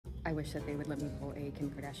I wish that they would let me pull a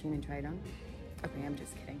Kim Kardashian and try it on. Okay, I'm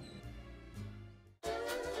just kidding.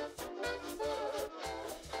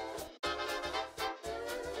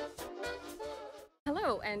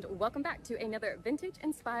 Hello and welcome back to another vintage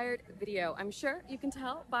inspired video. I'm sure you can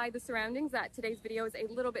tell by the surroundings that today's video is a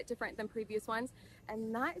little bit different than previous ones,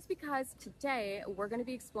 and that is because today we're going to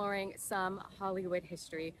be exploring some Hollywood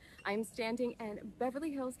history. I'm standing in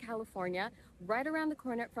Beverly Hills, California, right around the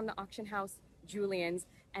corner from the auction house Julien's,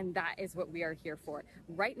 and that is what we are here for.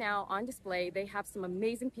 Right now on display they have some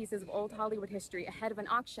amazing pieces of old Hollywood history ahead of an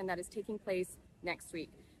auction that is taking place next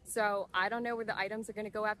week. So I don't know where the items are going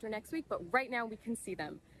to go after next week, but right now we can see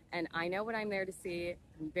them. And I know what I'm there to see.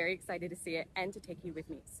 I'm very excited to see it and to take you with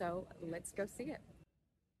me. So let's go see it.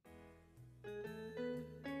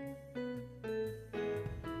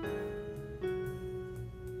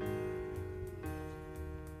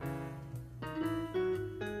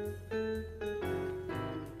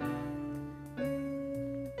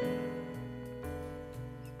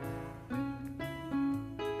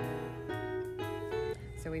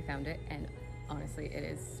 So we found it, and honestly, it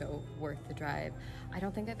is so worth the drive. I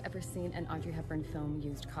don't think I've ever seen an Audrey Hepburn film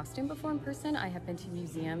used costume before in person. I have been to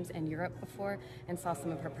museums in Europe before and saw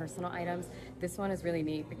some of her personal items. This one is really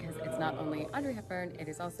neat because it's not only Audrey Hepburn, it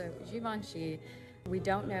is also Givenchy. We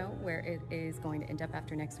don't know where it is going to end up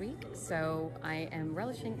after next week, so I am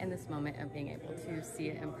relishing in this moment of being able to see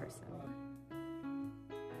it in person.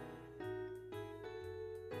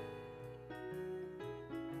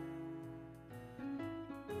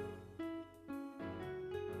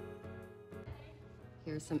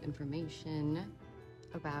 Here's some information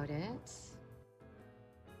about it.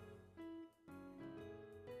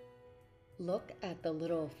 Look at the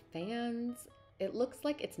little fans. It looks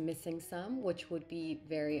like it's missing some, which would be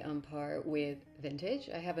very on par with vintage.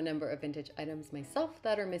 I have a number of vintage items myself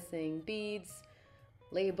that are missing beads,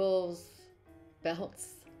 labels,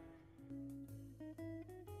 belts.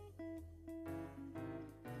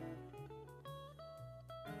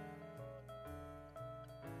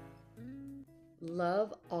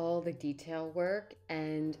 Love all the detail work,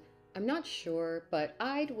 and I'm not sure, but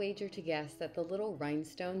I'd wager to guess that the little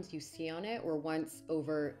rhinestones you see on it were once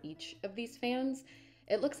over each of these fans.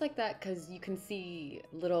 It looks like that because you can see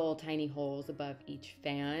little tiny holes above each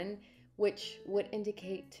fan, which would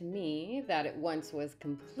indicate to me that it once was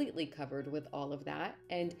completely covered with all of that.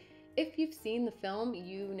 And if you've seen the film,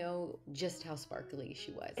 you know just how sparkly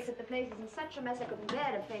she was. Except the place is in such a mess I couldn't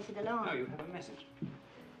bear to face it alone. No, you have a message.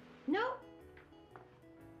 No.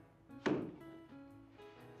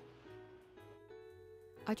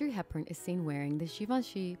 Audrey Hepburn is seen wearing the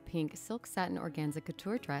Givenchy pink silk satin organza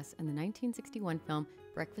couture dress in the 1961 film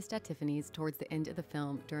Breakfast at Tiffany's towards the end of the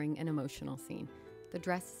film during an emotional scene. The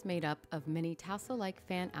dress is made up of many tassel-like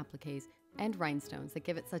fan appliques and rhinestones that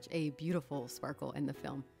give it such a beautiful sparkle in the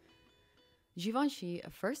film. Givenchy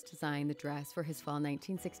first designed the dress for his fall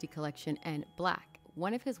 1960 collection, and Black,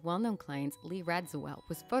 one of his well-known clients, Leigh,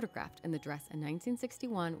 was photographed in the dress in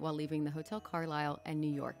 1961 while leaving the Hotel Carlyle in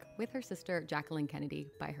New York with her sister Jacqueline Kennedy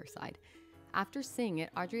by her side. After seeing it,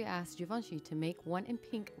 Audrey asked Givenchy to make one in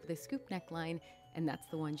pink with a scoop neckline, and that's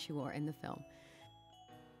the one she wore in the film.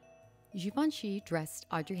 Givenchy dressed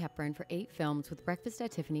Audrey Hepburn for 8 films, with Breakfast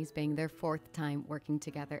at Tiffany's being their 4th time working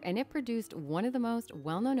together, and it produced one of the most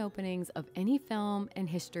well-known openings of any film in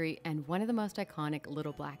history and one of the most iconic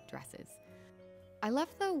little black dresses. I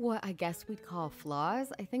left the what I guess we'd call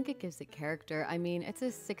flaws. I think it gives it character. I mean, it's a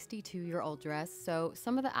 62-year-old dress, so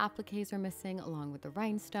some of the appliques are missing along with the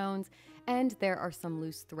rhinestones, and there are some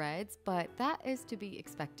loose threads, but that is to be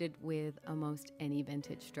expected with almost any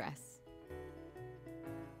vintage dress.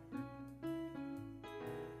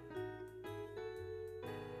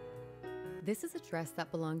 This is a dress that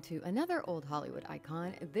belonged to another old Hollywood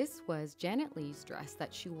icon. This was Janet Leigh's dress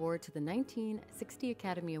that she wore to the 1960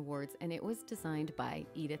 Academy Awards, and it was designed by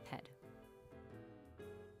Edith Head.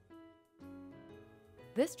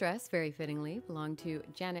 This dress, very fittingly, belonged to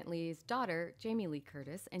Janet Leigh's daughter, Jamie Lee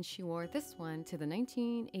Curtis, and she wore this one to the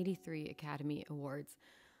 1983 Academy Awards.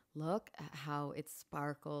 Look at how it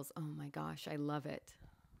sparkles. Oh my gosh, I love it.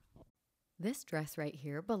 This dress right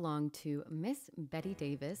here belonged to Miss Bette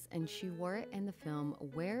Davis, and she wore it in the film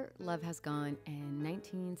Where Love Has Gone in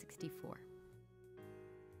 1964.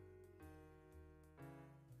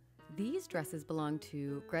 These dresses belong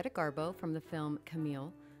to Greta Garbo from the film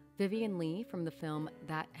Camille, Vivian Leigh from the film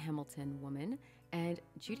That Hamilton Woman, and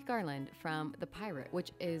Judy Garland from The Pirate,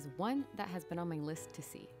 which is one that has been on my list to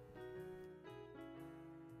see.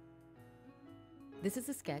 This is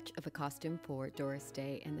a sketch of a costume for Doris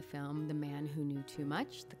Day in the film The Man Who Knew Too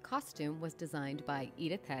Much. The costume was designed by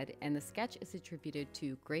Edith Head, and the sketch is attributed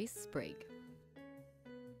to Grace Sprague.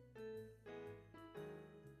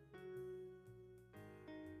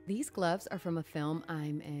 These gloves are from a film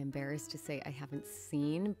I'm embarrassed to say I haven't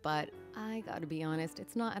seen, but I gotta be honest,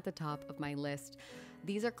 it's not at the top of my list.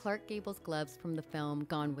 These are Clark Gable's gloves from the film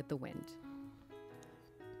Gone with the Wind.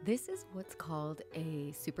 This is what's called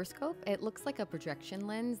a super scope. It looks like a projection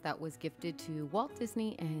lens that was gifted to Walt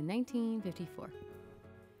Disney in 1954.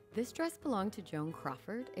 This dress belonged to Joan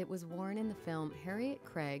Crawford. It was worn in the film Harriet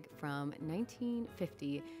Craig from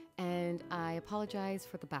 1950, and I apologize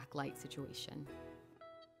for the backlight situation.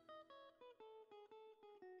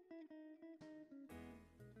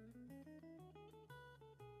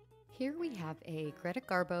 Here we have a Greta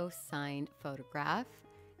Garbo signed photograph.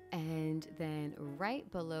 And then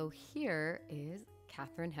right below here is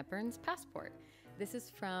Katherine Hepburn's passport. This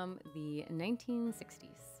is from the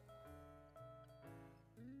 1960s.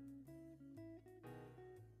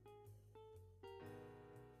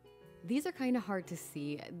 These are kind of hard to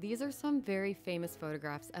see. These are some very famous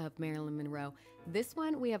photographs of Marilyn Monroe. This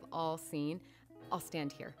one we have all seen. I'll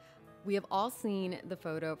stand here. We have all seen the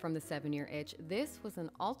photo from the 7-Year Itch. This was an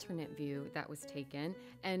alternate view that was taken,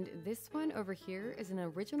 and this one over here is an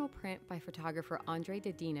original print by photographer Andre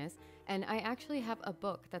de Dinas, and I actually have a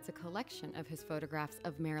book that's a collection of his photographs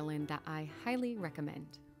of Marilyn that I highly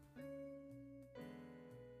recommend.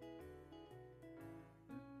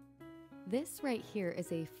 This right here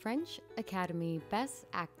is a French Academy Best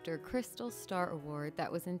Actor Crystal Star Award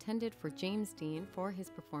that was intended for James Dean for his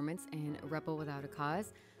performance in Rebel Without a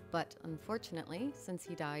Cause. But unfortunately, since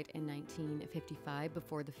he died in 1955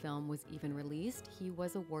 before the film was even released, he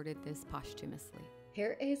was awarded this posthumously.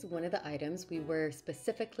 Here is one of the items we were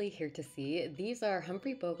specifically here to see. These are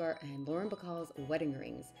Humphrey Bogart and Lauren Bacall's wedding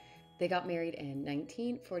rings. They got married in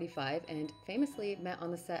 1945 and famously met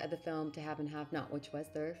on the set of the film To Have and Have Not, which was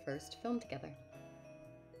their first film together.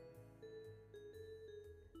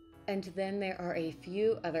 And then there are a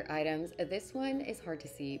few other items. This one is hard to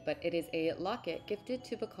see, but it is a locket gifted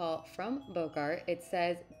to Bacall from Bogart. It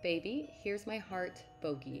says, "Baby, here's my heart,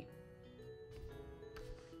 bogey."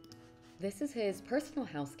 This is his personal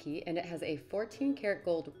house key, and it has a 14-karat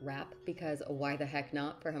gold wrap, because why the heck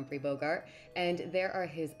not for Humphrey Bogart. And there are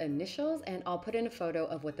his initials, and I'll put in a photo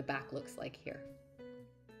of what the back looks like here.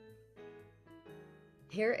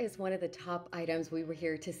 Here is one of the top items we were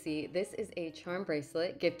here to see. This is a charm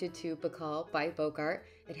bracelet gifted to Bacall by Bogart.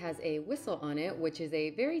 It has a whistle on it, which is a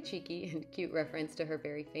very cheeky and cute reference to her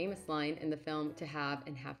very famous line in the film To Have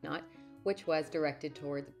and Have Not, which was directed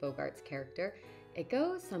towards Bogart's character. It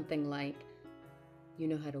goes something like, "You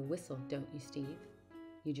know how to whistle, don't you, Steve?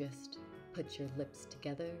 You just put your lips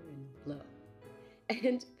together and blow."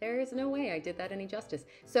 And there is no way I did that any justice.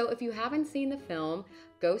 So if you haven't seen the film,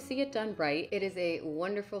 go see it done right. It is a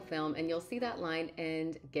wonderful film, and you'll see that line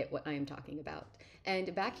and get what I am talking about.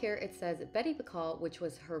 And back here it says Betty Bacall, which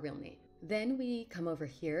was her real name. Then we come over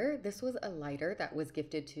here. This was a lighter that was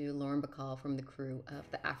gifted to Lauren Bacall from the crew of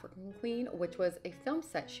The African Queen, which was a film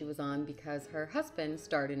set she was on because her husband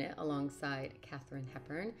starred in it alongside Katherine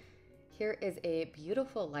Hepburn. Here is a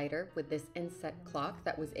beautiful lighter with this inset clock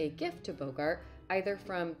that was a gift to Bogart, either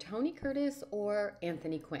from Tony Curtis or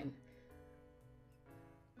Anthony Quinn.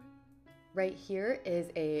 Right here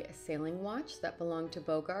is a sailing watch that belonged to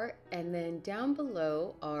Bogart, and then down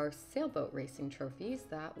below are sailboat racing trophies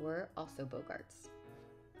that were also Bogart's.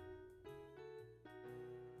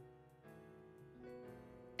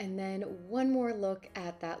 And then one more look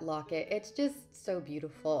at that locket. It's just so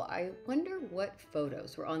beautiful. I wonder what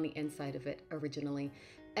photos were on the inside of it originally.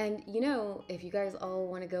 And you know, if you guys all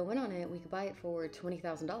want to go in on it, we could buy it for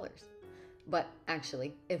 $20,000. But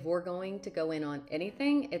actually, if we're going to go in on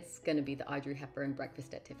anything, it's going to be the Audrey Hepburn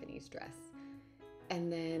Breakfast at Tiffany's dress.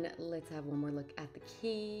 And then let's have one more look at the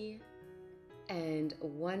key. And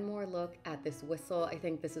one more look at this whistle. I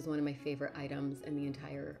think this is one of my favorite items in the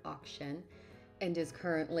entire auction, and is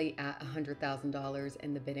currently at $100,000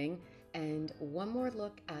 in the bidding. And one more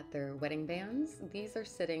look at their wedding bands. These are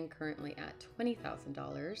sitting currently at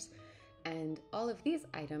 $20,000. And all of these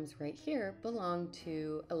items right here belong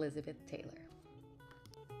to Elizabeth Taylor.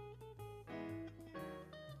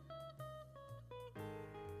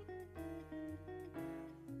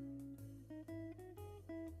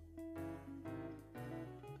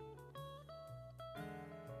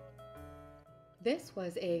 This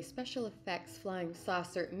was a special effects flying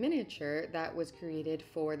saucer miniature that was created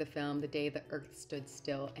for the film The Day the Earth Stood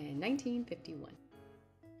Still in 1951.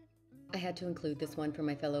 I had to include this one for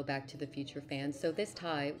my fellow Back to the Future fans. So this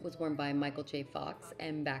tie was worn by Michael J. Fox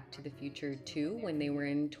and Back to the Future 2 when they were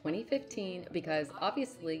in 2015, because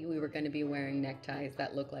obviously we were going to be wearing neckties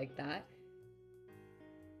that look like that.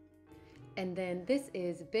 And then this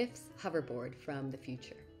is Biff's hoverboard from the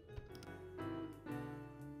future.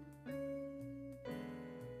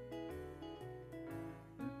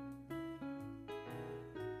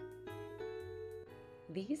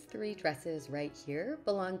 These three dresses right here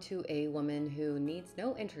belong to a woman who needs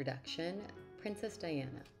no introduction, Princess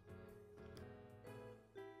Diana.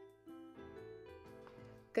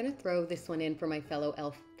 Gonna throw this one in for my fellow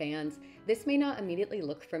elf fans. This may not immediately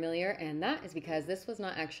look familiar, and that is because this was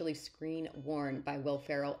not actually screen worn by Will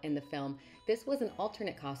Ferrell in the film. This was an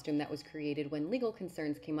alternate costume that was created when legal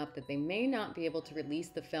concerns came up that they may not be able to release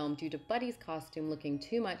the film due to Buddy's costume looking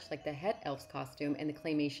too much like the head elf's costume in the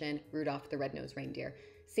claymation Rudolph the Red-Nosed Reindeer.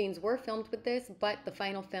 Scenes were filmed with this, but the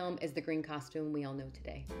final film is the green costume we all know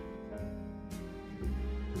today.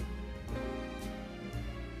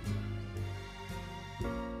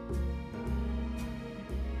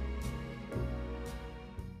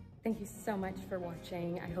 Thank you so much for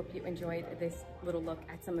watching. I hope you enjoyed this little look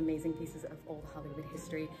at some amazing pieces of old Hollywood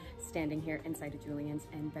history standing here inside of Julien's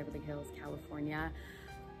in Beverly Hills, California.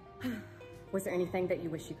 Was there anything that you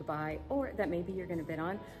wish you could buy or that maybe you're gonna bid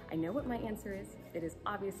on? I know what my answer is. It is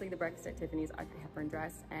obviously the Breakfast at Tiffany's Audrey Hepburn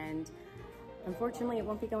dress, and unfortunately it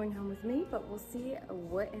won't be going home with me, but we'll see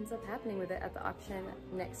what ends up happening with it at the auction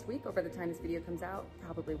next week, or by the time this video comes out,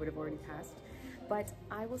 probably would have already passed. But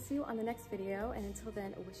I will see you on the next video, and until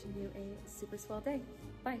then, wishing you a super swell day.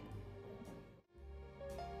 Bye.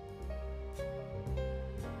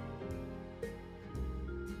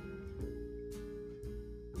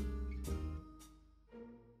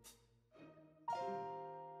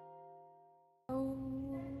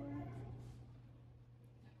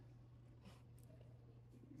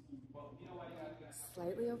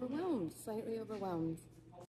 Slightly overwhelmed.